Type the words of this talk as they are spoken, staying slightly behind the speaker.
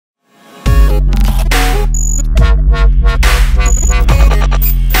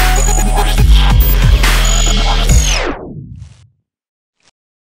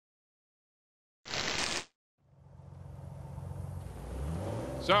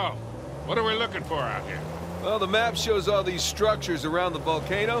So, what are we looking for out here? Well, the map shows all these structures around the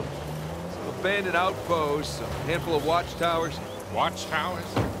volcano. Some abandoned outposts, a handful of watchtowers. Watchtowers?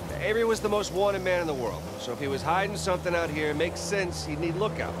 Avery was the most wanted man in the world, so if he was hiding something out here, it makes sense he'd need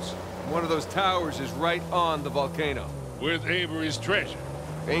lookouts. One of those towers is right on the volcano. With Avery's treasure.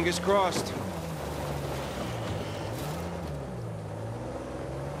 Fingers crossed.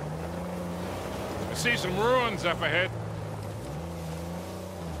 I see some ruins up ahead.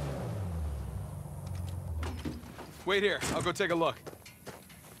 Wait here, I'll go take a look.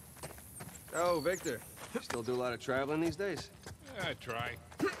 Oh, Victor, you still do a lot of traveling these days? Yeah, I try.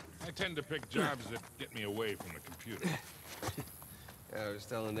 I tend to pick jobs that get me away from the computer. Yeah, I was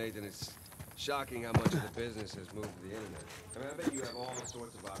telling Nathan, it's shocking how much of the business has moved to the internet. I mean, I bet you have all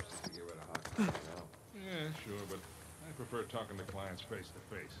sorts of options to get rid of hot stuff now. Yeah, sure, but I prefer talking to clients face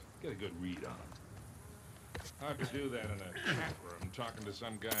to face. Get a good read on them. Hard to do that in a chat room talking to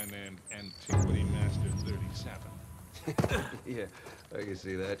some guy named Antiquity Master 37. Yeah, I can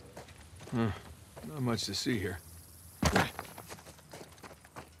see that. Not much to see here.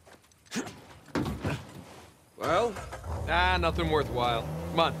 Well? Ah, nothing worthwhile.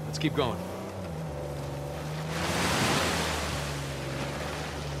 Come on, let's keep going.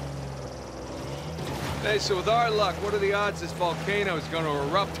 Hey, so with our luck, what are the odds this volcano is going to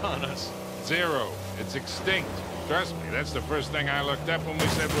erupt on us? 0. It's extinct. Trust me, that's the first thing I looked up when we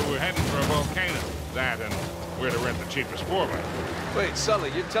said we were heading for a volcano. That and where to rent the cheapest 4x4. Wait,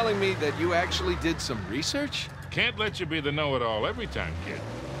 Sully, you're telling me that you actually did some research? Can't let you be the know-it-all every time, kid.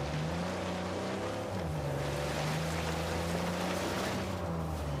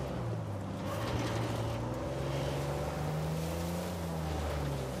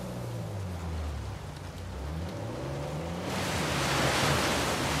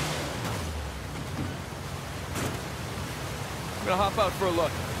 I'm gonna hop out for a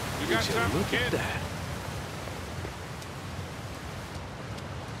look. You got something, Look kid? at that.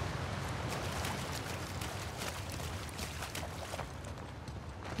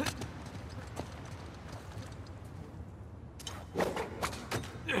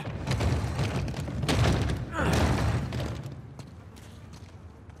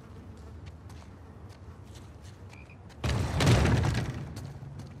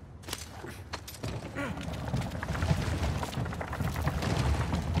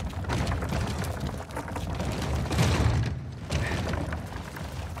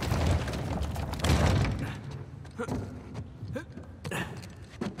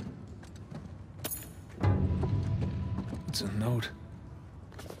 It's a note.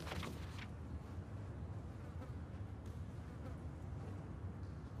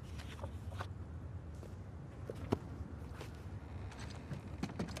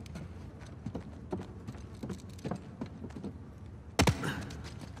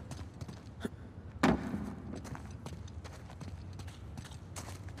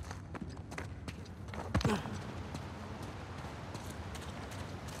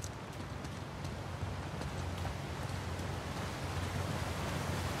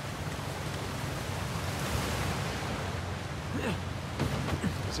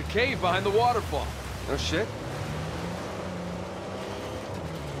 It's a cave behind the waterfall. No shit?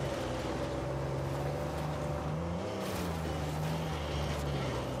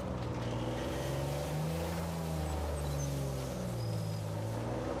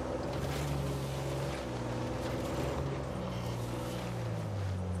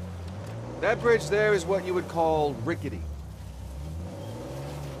 That bridge there is what you would call rickety.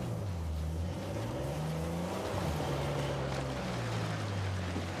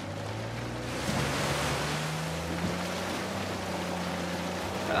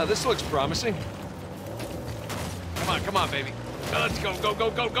 This looks promising. Come on, baby. Let's go, go, go,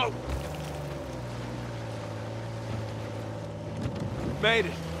 go, go! Made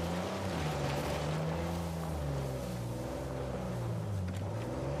it.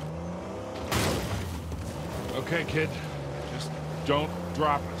 Okay, kid. Just don't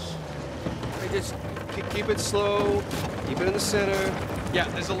drop us. Hey, just keep it slow, keep it in the center. Yeah,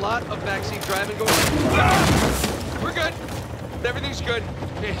 there's a lot of backseat driving going on. Ah! We're good. Everything's good.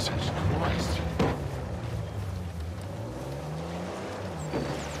 Jesus Christ.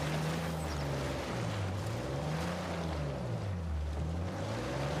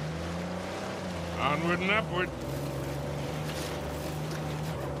 Onward and upward.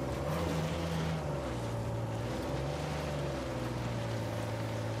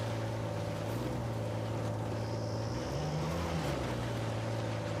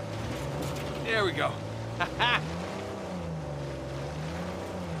 There we go. Ha-ha!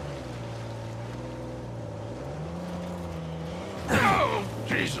 Oh,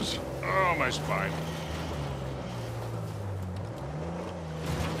 Jesus. Oh, my spine.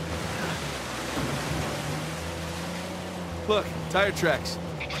 Look, tire tracks.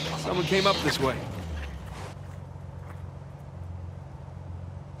 Someone came up this way.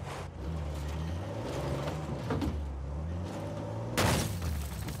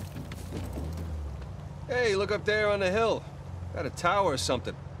 Hey, look up there on the hill. Got a tower or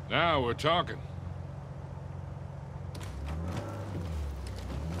something. Now we're talking.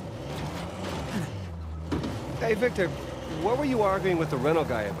 Hey, Victor, what were you arguing with the rental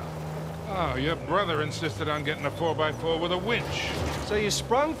guy about? Oh, your brother insisted on getting a 4x4 with a winch. So you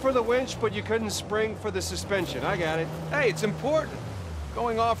sprung for the winch, but you couldn't spring for the suspension. I got it. Hey, it's important.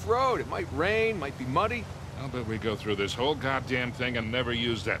 Going off-road, it might rain, might be muddy. I'll bet we go through this whole goddamn thing and never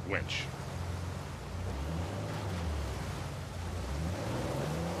use that winch.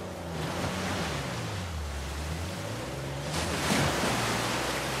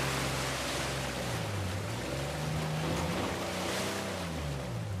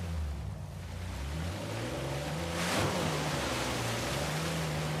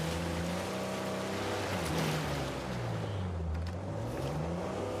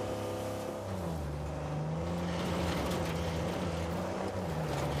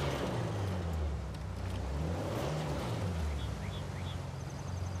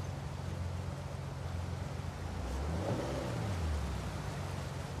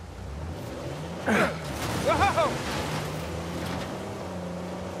 Whoa!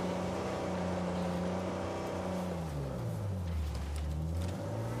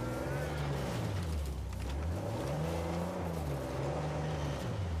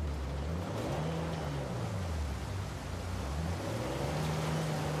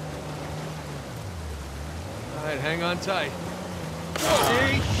 All right, hang on tight.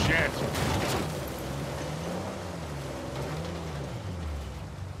 Oh, shit.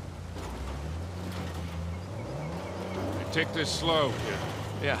 Take this slow, kid.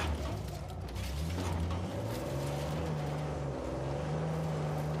 Yeah.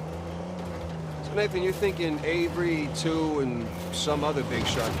 So, Nathan, you're thinking Avery, too, and some other big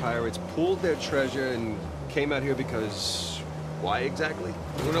shot pirates pooled their treasure and came out here because... why exactly?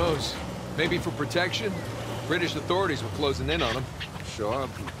 Who knows? Maybe for protection? British authorities were closing in on them. Sure.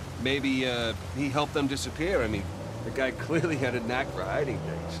 Maybe, he helped them disappear. I mean, the guy clearly had a knack for hiding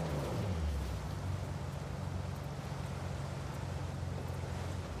things.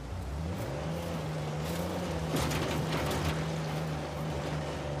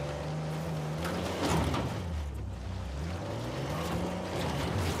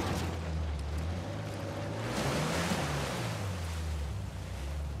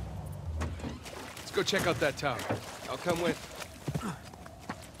 Let's go check out that tower. I'll come with.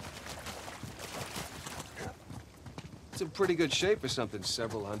 It's in pretty good shape for something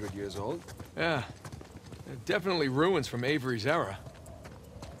several hundred years old. Yeah. Definitely ruins from Avery's era.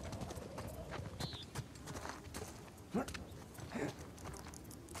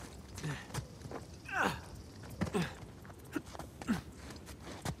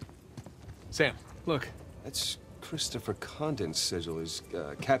 Sam, look. That's Christopher Condon's sigil. He's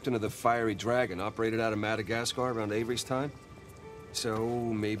captain of the Fiery Dragon, operated out of Madagascar around Avery's time. So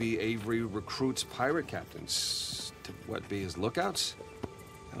maybe Avery recruits pirate captains to, what, be his lookouts?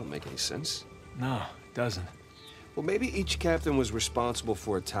 That don't make any sense. No, it doesn't. Well, maybe each captain was responsible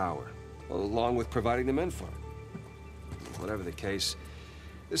for a tower, along with providing the men for it. Whatever the case,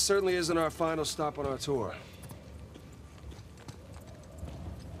 this certainly isn't our final stop on our tour.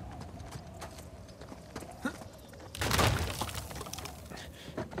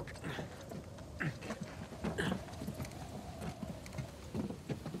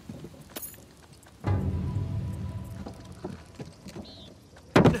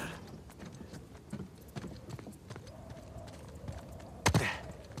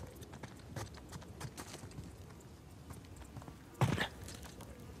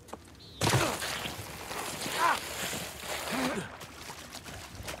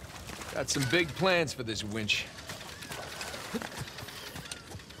 Got some big plans for this winch.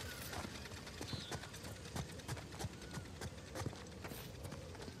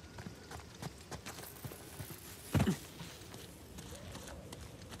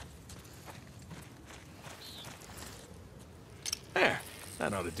 There,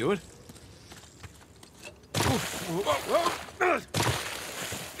 that ought to do it.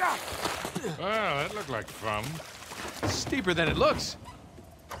 Well, that looked like fun. Steeper than it looks.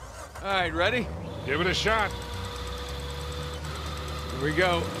 All right, ready? Give it a shot. Here we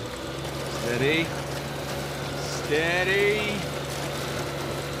go. Steady. Steady.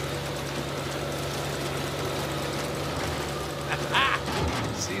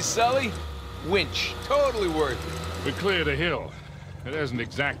 See, Sully? Winch. Totally worth it. We cleared a hill. It hasn't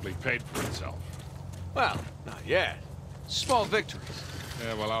exactly paid for itself. Well, not yet. Small victories.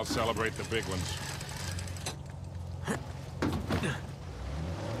 Yeah, well, I'll celebrate the big ones.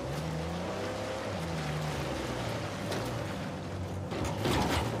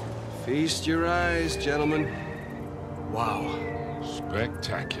 Feast your eyes, gentlemen. Wow.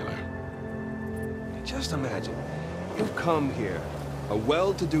 Spectacular. Just imagine, you've come here, a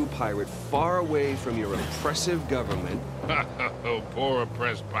well-to-do pirate far away from your oppressive government. Oh, poor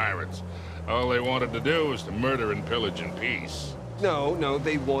oppressed pirates. All they wanted to do was to murder and pillage in peace. No,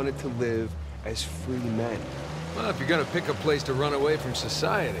 they wanted to live as free men. Well, if you're gonna pick a place to run away from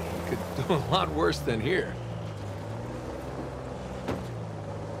society, you could do a lot worse than here.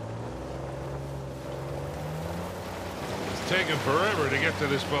 It's taken forever to get to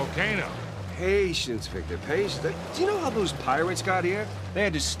this volcano. Patience, Victor, patience. Do you know how those pirates got here? They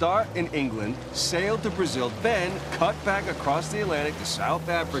had to start in England, sail to Brazil, then cut back across the Atlantic to South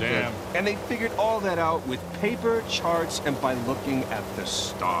Africa. Sam. And they figured all that out with paper, charts, and by looking at the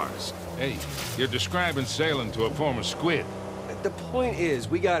stars. Hey, you're describing sailing to a former squid. The point is,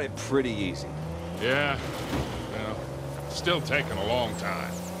 we got it pretty easy. Yeah, well, still taking a long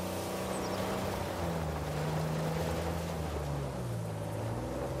time.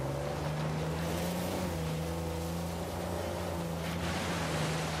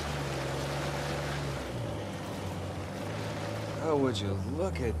 Oh, would you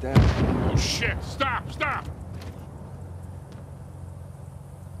look at that? Oh, shit! Stop! Stop!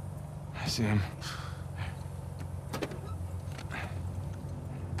 I see him.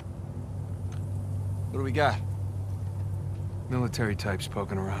 What do we got? Military types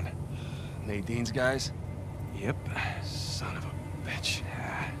poking around. Nadine's guys? Yep. Son of a bitch.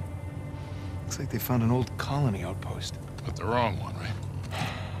 Yeah. Looks like they found an old colony outpost. But the wrong one, right?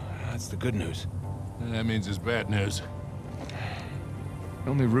 That's the good news. That means it's bad news. The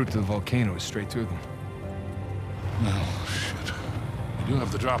only route to the volcano is straight through them. Oh, shit. You do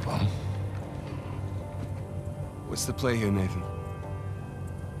have the drop on 'em. What's the play here, Nathan?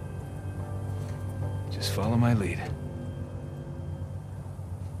 Just follow my lead.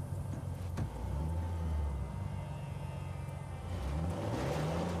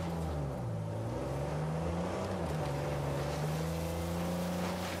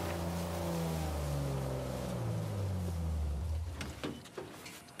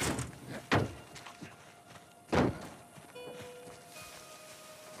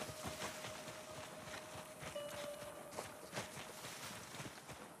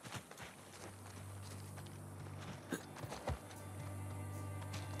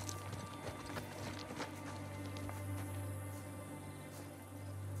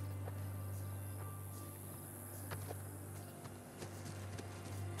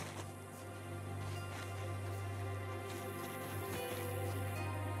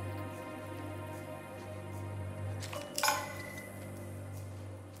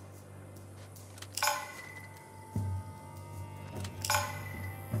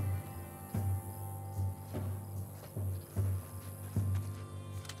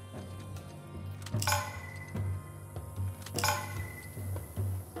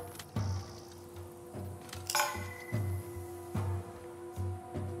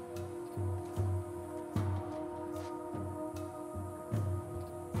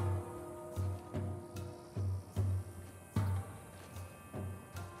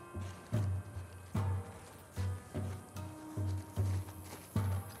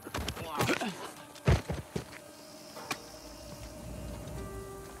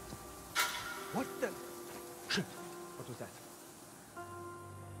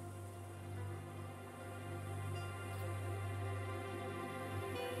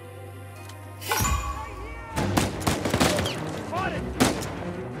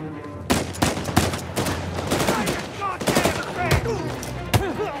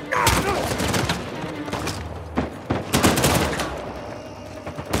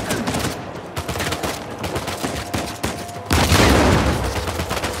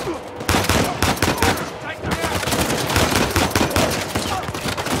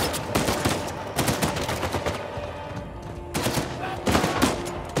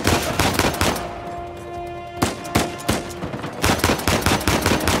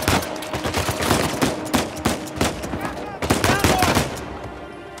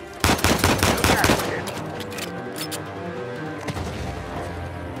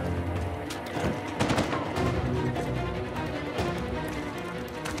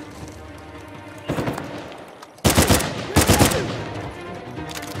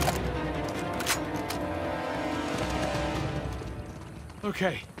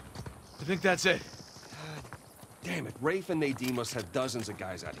 Okay. I think that's it. Damn it, Rafe and Nadine must have dozens of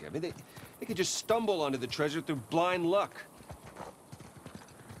guys out here. I mean, they could just stumble onto the treasure through blind luck.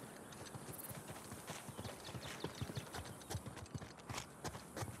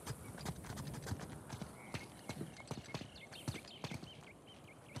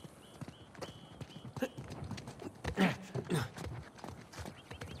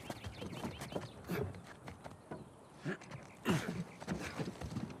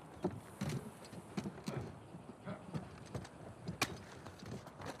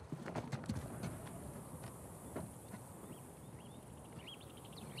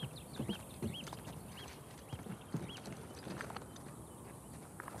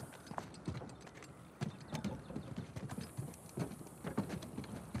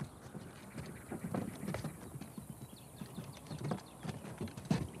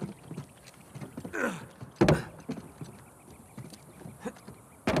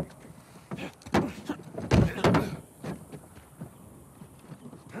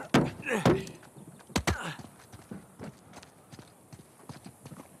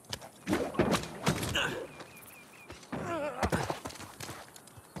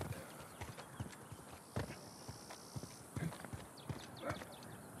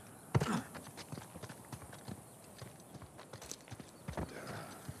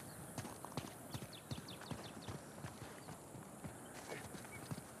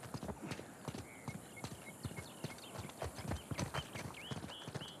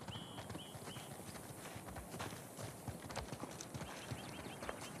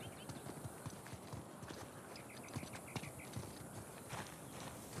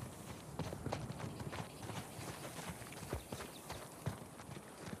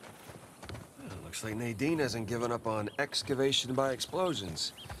 Looks like Nadine hasn't given up on excavation by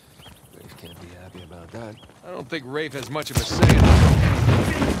explosions. Rafe can't be happy about that. I don't think Rafe has much of a say in it.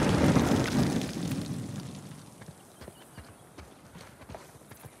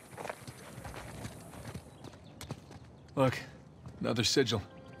 Look, another sigil.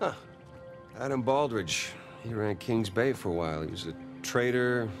 Huh. Adam Baldridge. He ran Kings Bay for a while. He was a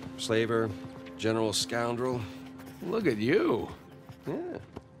trader, slaver, general scoundrel. Look at you. Yeah.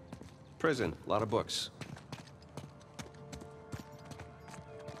 Prison. A lot of books.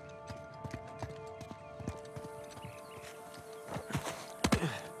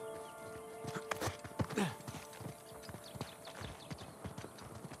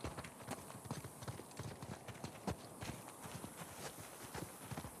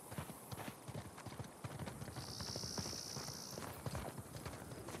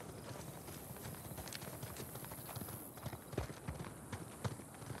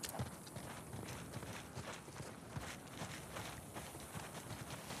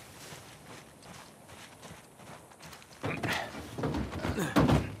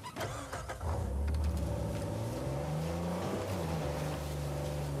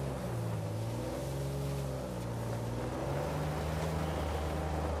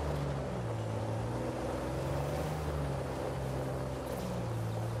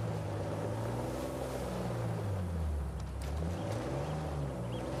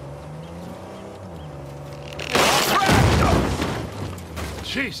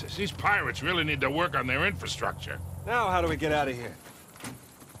 Jesus, these pirates really need to work on their infrastructure. Now, how do we get out of here?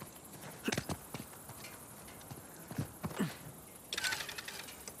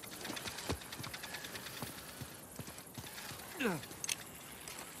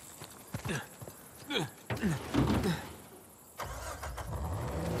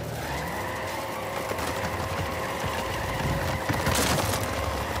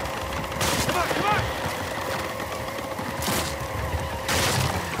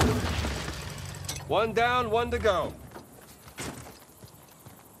 One down, one to go.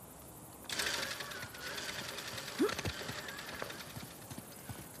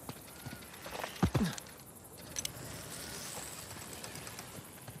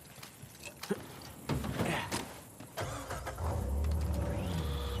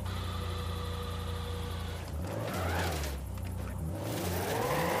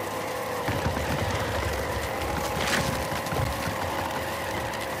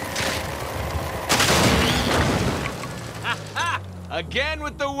 Again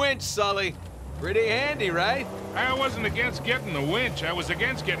with the winch, Sully. Pretty handy, right? I wasn't against getting the winch. I was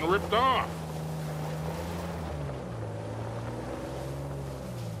against getting ripped off.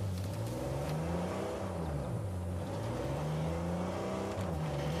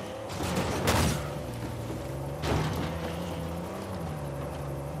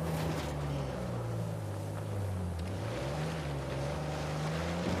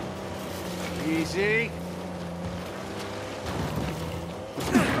 Easy.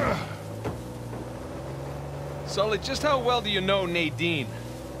 Sully, just how well do you know Nadine?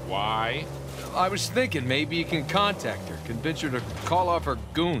 Why? I was thinking maybe you can contact her, convince her to call off her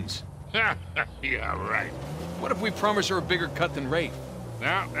goons. Yeah, right. What if we promise her a bigger cut than Rafe?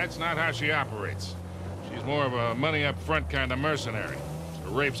 No, that's not how she operates. She's more of a money-up-front kind of mercenary.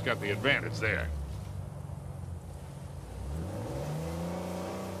 So Rafe's got the advantage there.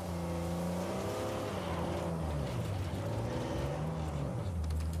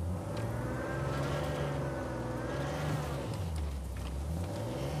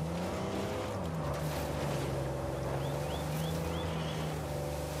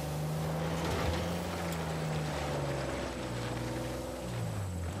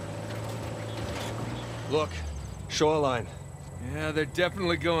 Look, shoreline. Yeah, they're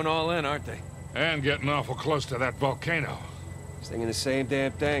definitely going all in, aren't they? And getting awful close to that volcano. Thinking the same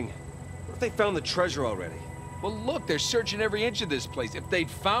damn thing. What if they found the treasure already? Well, look, they're searching every inch of this place. If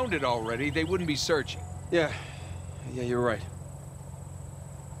they'd found it already, they wouldn't be searching. Yeah, you're right.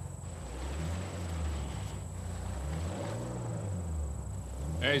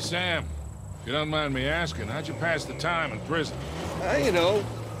 Hey, Sam. If you don't mind me asking, how'd you pass the time in prison? You know,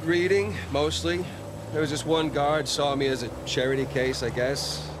 reading, mostly. There was this one guard saw me as a charity case, I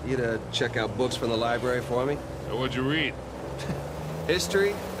guess. He'd check out books from the library for me. So what'd you read?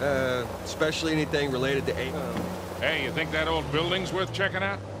 History, especially anything related to Hey, you think that old building's worth checking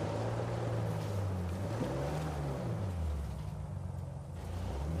out?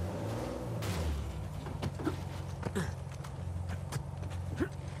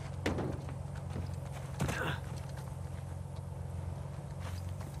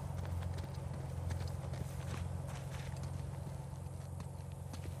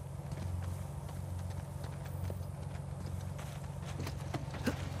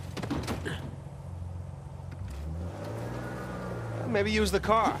 Maybe use the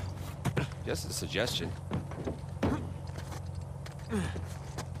car. Just a suggestion.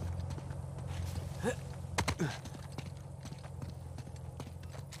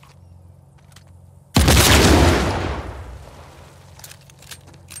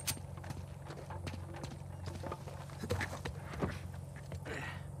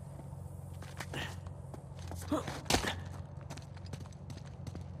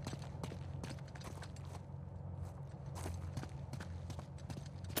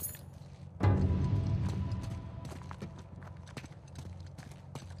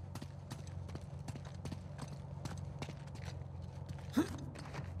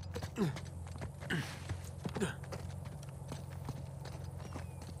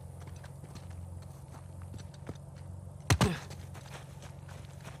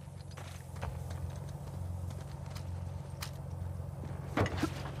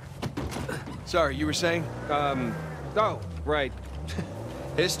 Sorry, you were saying? Oh, right.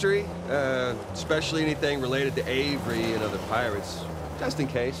 History, especially anything related to Avery and other pirates. Just in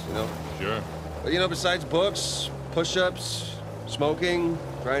case, you know. Sure. But, you know, besides books, push-ups, smoking,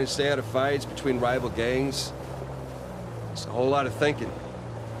 trying to stay out of fights between rival gangs, it's a whole lot of thinking.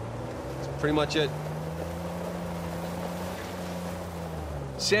 That's pretty much it.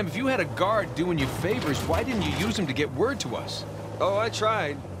 Sam, if you had a guard doing you favors, why didn't you use him to get word to us? Oh, I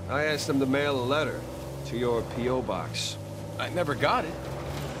tried. I asked them to mail a letter to your P.O. box. I never got it.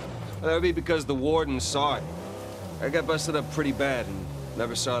 That would be because the warden saw it. I got busted up pretty bad and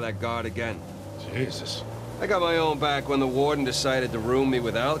never saw that guard again. Jesus. I got my own back when the warden decided to room me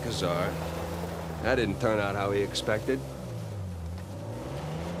with Alcazar. That didn't turn out how he expected.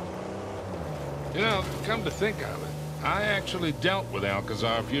 You know, come to think of it, I actually dealt with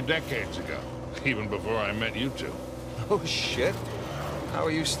Alcazar a few decades ago, even before I met you two. Oh, shit. How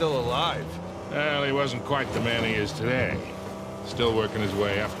are you still alive? Well, he wasn't quite the man he is today. Still working his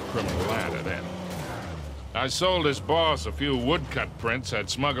way up the criminal ladder then. I sold his boss a few woodcut prints I'd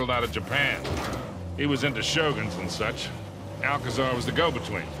smuggled out of Japan. He was into shoguns and such. Alcazar was the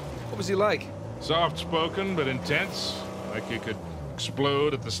go-between. What was he like? Soft-spoken, but intense. Like he could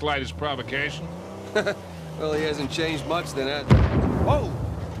explode at the slightest provocation. Well, he hasn't changed much then. Whoa!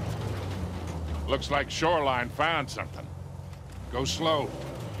 Looks like Shoreline found something. Go slow.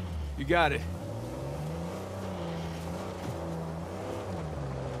 You got it.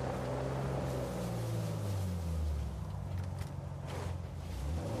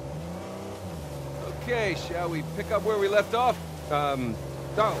 Okay, shall we pick up where we left off?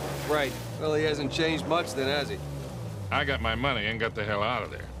 Oh, right. Well, he hasn't changed much then, has he? I got my money and got the hell out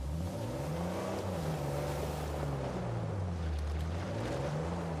of there.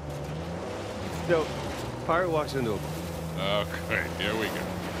 So, pirate walks into him. Okay, here we go.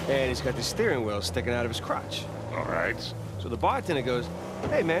 And he's got the steering wheel sticking out of his crotch. All right. So the bartender goes,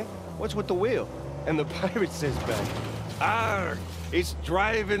 "Hey, man, what's with the wheel?" And the pirate says back, "Arr, it's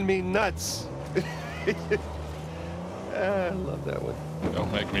driving me nuts." I love that one.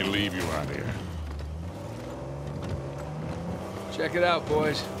 Don't make me leave you out here. Check it out,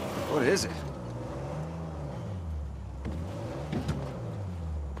 boys. What is it?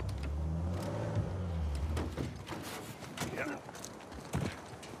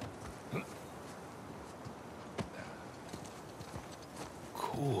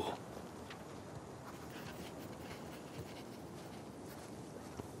 Cool.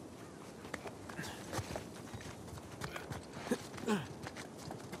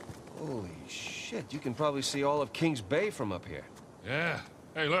 Holy shit, you can probably see all of Kings Bay from up here. Yeah.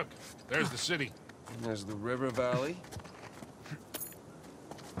 Hey, look. There's the city. And there's the river valley.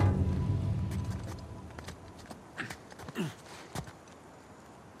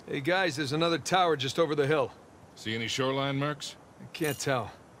 Hey, guys, there's another tower just over the hill. See any shoreline marks? I can't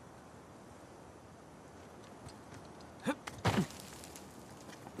tell.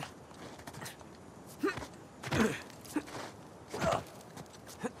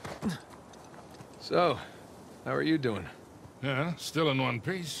 So, how are you doing? Yeah, still in one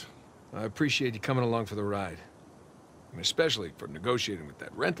piece. I appreciate you coming along for the ride. And especially for negotiating with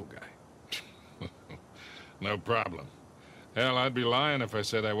that rental guy. No problem. Hell, I'd be lying if I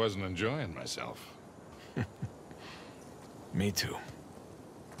said I wasn't enjoying myself. Me too.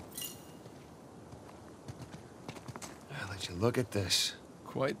 I'll let you look at this.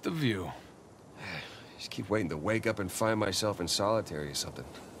 Quite the view. Just keep waiting to wake up and find myself in solitary or something.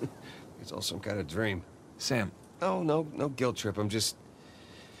 It's all some kind of dream. Sam. Oh, no guilt trip. I'm just...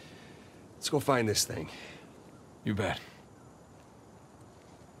 Let's go find this thing. You bet.